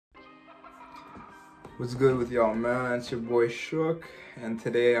What's good with y'all, man? It's your boy Shook, and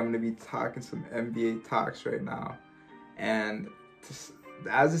today I'm gonna be talking some NBA talks right now. And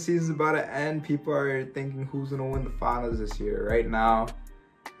as the season's about to end, people are thinking who's gonna win the finals this year. Right now,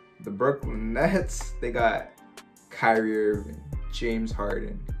 the Brooklyn Nets, they got Kyrie Irving, James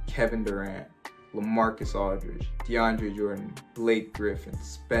Harden, Kevin Durant, LaMarcus Aldridge, DeAndre Jordan, Blake Griffin,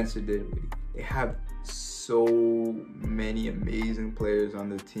 Spencer Dinwiddie. They have so many amazing players on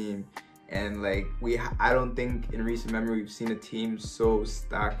the team. And I don't think in recent memory we've seen a team so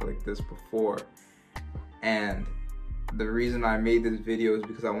stacked like this before. And the reason I made this video is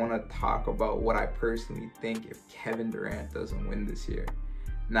because I want to talk about what I personally think if Kevin Durant doesn't win this year.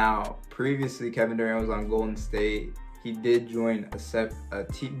 Now, previously Kevin Durant was on Golden State. He did join a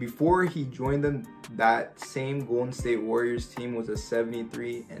team. Before he joined them, that same Golden State Warriors team was a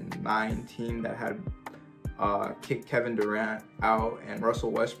 73-9 team that had kicked Kevin Durant out and Russell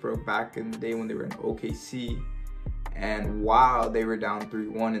Westbrook back in the day when they were in OKC, and while they were down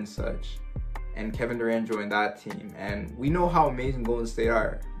 3-1 and such, and Kevin Durant joined that team. And we know how amazing Golden State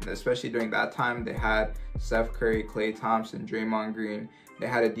are, especially during that time. They had Steph Curry, Klay Thompson, Draymond Green. They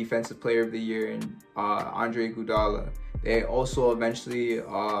had a Defensive Player of the Year in Andre Iguodala. They also eventually,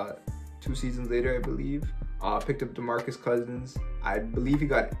 2 seasons later, I believe, picked up DeMarcus Cousins. I believe he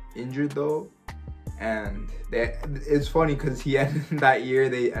got injured though. And it's funny because that year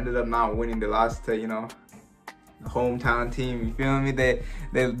they ended up not winning. They lost to, the hometown team. You feel me? They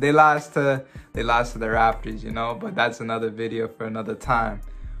lost to the Raptors, But that's another video for another time.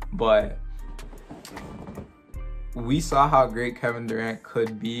 But we saw how great Kevin Durant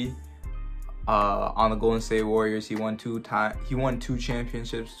could be on the Golden State Warriors. He won 2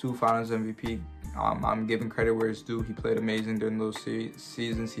 championships, 2 Finals MVP. I'm giving credit where it's due. He played amazing during those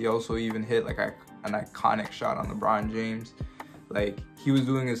seasons. He also even hit an iconic shot on LeBron James. He was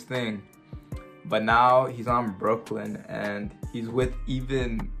doing his thing. But now he's on Brooklyn, and he's with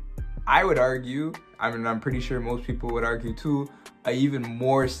even, I would argue, I'm pretty sure most people would argue too, an even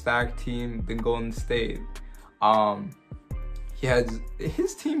more stacked team than Golden State.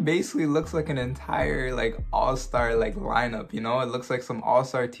 His team basically looks like an entire all-star lineup, It looks like some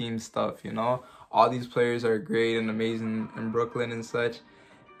all-star team stuff, All these players are great and amazing in Brooklyn and such.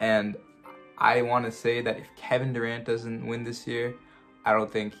 And I want to say that if Kevin Durant doesn't win this year, I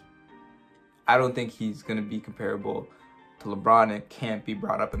don't think he's going to be comparable to LeBron and can't be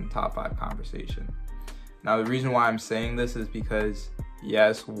brought up in the top 5 conversation. Now, the reason why I'm saying this is because,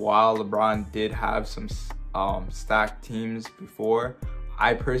 yes, while LeBron did have some stacked teams before,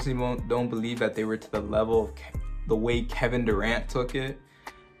 I personally don't believe that they were to the level of the way Kevin Durant took it.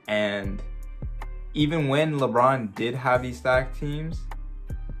 And even when LeBron did have these stacked teams,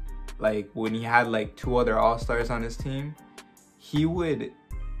 when he had 2 other all-stars on his team, he would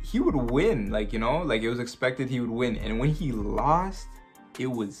win, it was expected he would win. And when he lost, it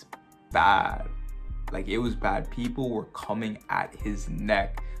was bad. It was bad. People were coming at his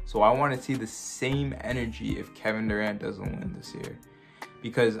neck. So I want to see the same energy if Kevin Durant doesn't win this year.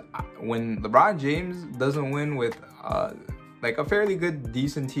 Because when LeBron James doesn't win with a fairly good,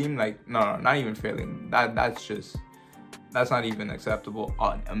 decent team, no, not even fairly, that's not even acceptable.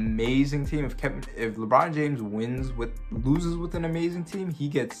 An amazing team. If LeBron James loses with an amazing team, he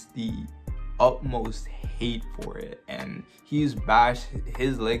gets the utmost hate for it, and he's bashed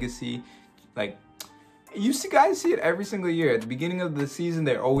his legacy. You guys see it every single year. At the beginning of the season,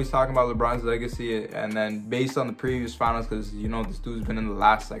 they're always talking about LeBron's legacy, and then based on the previous finals, because this dude's been in the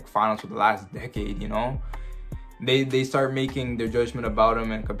last finals for the last decade, They start making their judgment about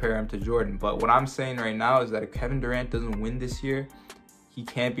him and compare him to Jordan. But what I'm saying right now is that if Kevin Durant doesn't win this year, he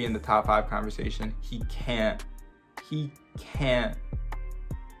can't be in the top 5 conversation. He can't, in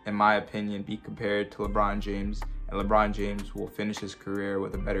my opinion, be compared to LeBron James. And LeBron James will finish his career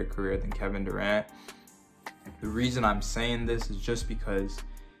with a better career than Kevin Durant. The reason I'm saying this is just because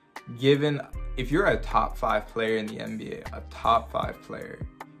if you're a top 5 player in the NBA, a top 5 player,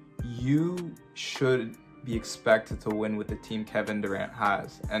 you should be expected to win with the team Kevin Durant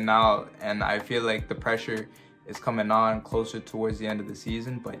has. And I feel like the pressure is coming on closer towards the end of the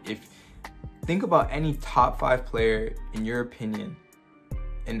season. But think about any top 5 player, in your opinion,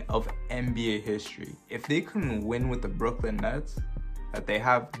 of NBA history, if they couldn't win with the Brooklyn Nets that they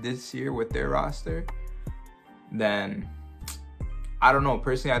have this year with their roster, then I don't know.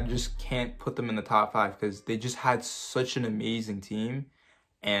 Personally, I just can't put them in the top 5 because they just had such an amazing team.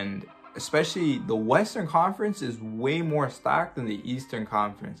 And especially the Western Conference is way more stacked than the Eastern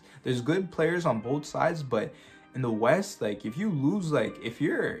Conference. There's good players on both sides, but in the West, if you lose, if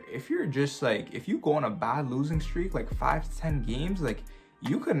you go on a bad losing streak, 5 to 10 games,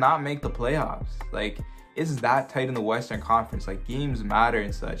 you could not make the playoffs. Like, it's that tight in the Western Conference. Like, games matter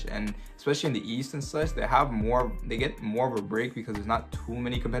and such, and especially in the East and such, they get more of a break because there's not too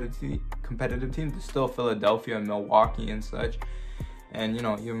many competitive teams. There's still Philadelphia and Milwaukee and such, and you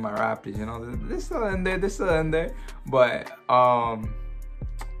know, even my Raptors, you know, they're still in there. But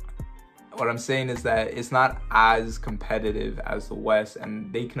what I'm saying is that it's not as competitive as the West,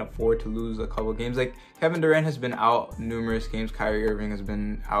 and they can afford to lose a couple games. Like, Kevin Durant has been out numerous games. Kyrie Irving has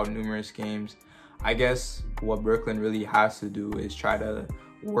been out numerous games. I guess what Brooklyn really has to do is try to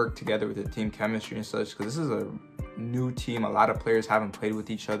work together with the team chemistry and such, because this is a new team. A lot of players haven't played with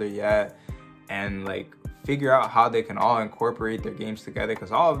each other yet, and like figure out how they can all incorporate their games together,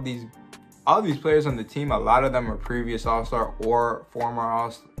 because all of these players on the team, a lot of them are previous All-Star or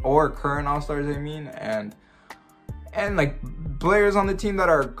former or current All-Stars, I mean, and like players on the team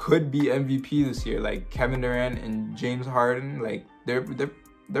that could be MVP this year, like Kevin Durant and James Harden. Like,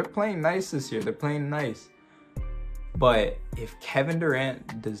 they're playing nice this year. They're playing nice. But if Kevin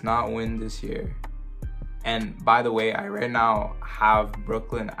Durant does not win this year, and by the way, I right now have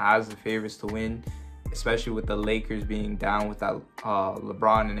Brooklyn as the favorites to win, especially with the Lakers being down without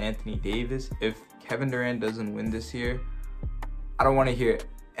LeBron and Anthony Davis. If Kevin Durant doesn't win this year, I don't want to hear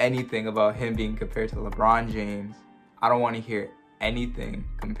anything about him being compared to LeBron James. I don't want to hear anything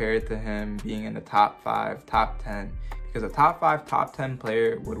compared to him being in the top 5, top 10, because a top 5, top 10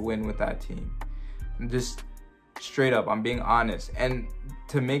 player would win with that team. Just straight up, I'm being honest. And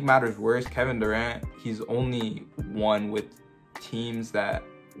to make matters worse, Kevin Durant, he's only won with teams that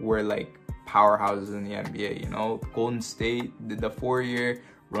were like powerhouses in the NBA, you know? Golden State, the 4-year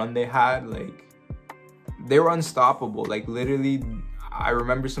run they had, like, they were unstoppable. Like, literally, I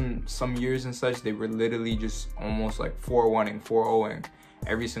remember some years and such, they were literally just almost like 4-1-ing, 4-0-ing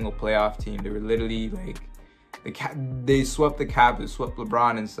every single playoff team. They were literally like, they swept the Cavs, they swept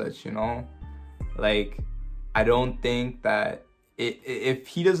LeBron and such, you know? Like, I don't think that if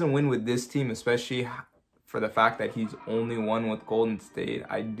he doesn't win with this team, especially for the fact that he's only won with Golden State,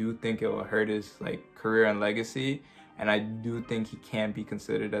 I do think it will hurt his like career and legacy, and I do think he can't be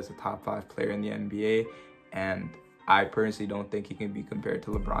considered as a top 5 player in the NBA, and I personally don't think he can be compared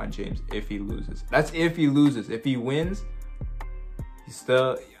to LeBron James if he loses. That's if he loses. If he wins, he's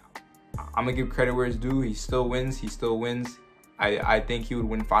still, I'm gonna give credit where it's due. He still wins. I think he would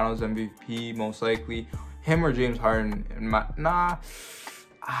win Finals MVP most likely. Him or James Harden.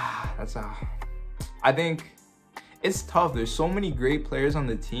 I think it's tough. There's so many great players on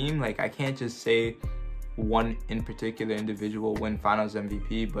the team. Like, I can't just say one in particular individual win Finals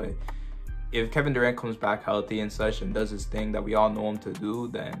MVP. But if Kevin Durant comes back healthy and such and does his thing that we all know him to do,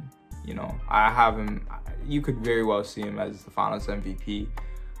 then, you know, I have him. You could very well see him as the Finals MVP.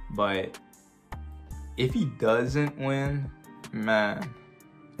 But if he doesn't win, man,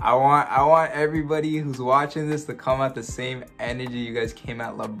 I want everybody who's watching this to come at the same energy you guys came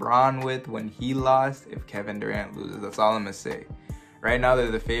at LeBron with when he lost if Kevin Durant loses. That's all I'm gonna say. Right now they're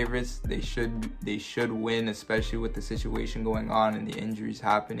the favorites. They should win, especially with the situation going on and the injuries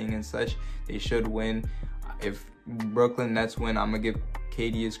happening and such. They should win. If Brooklyn Nets win, I'm gonna give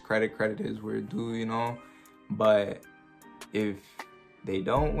KD his credit. Credit is where it's due, you know. But if they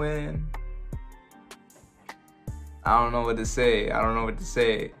don't win, I don't know what to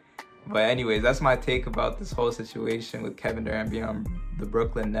say. But anyways, that's my take about this whole situation with Kevin Durant being on the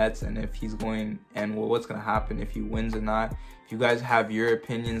Brooklyn Nets, and if he's going, and what's going to happen if he wins or not. If you guys have your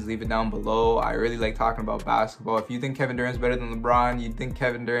opinions, leave it down below. I really like talking about basketball. If you think Kevin Durant's better than LeBron, you think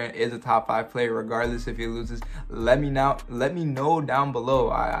Kevin Durant is a top 5 player regardless if he loses, let me know down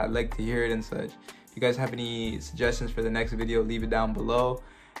below. I'd like to hear it and such. If you guys have any suggestions for the next video, leave it down below.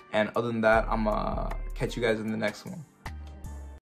 And other than that, I'm gonna catch you guys in the next one.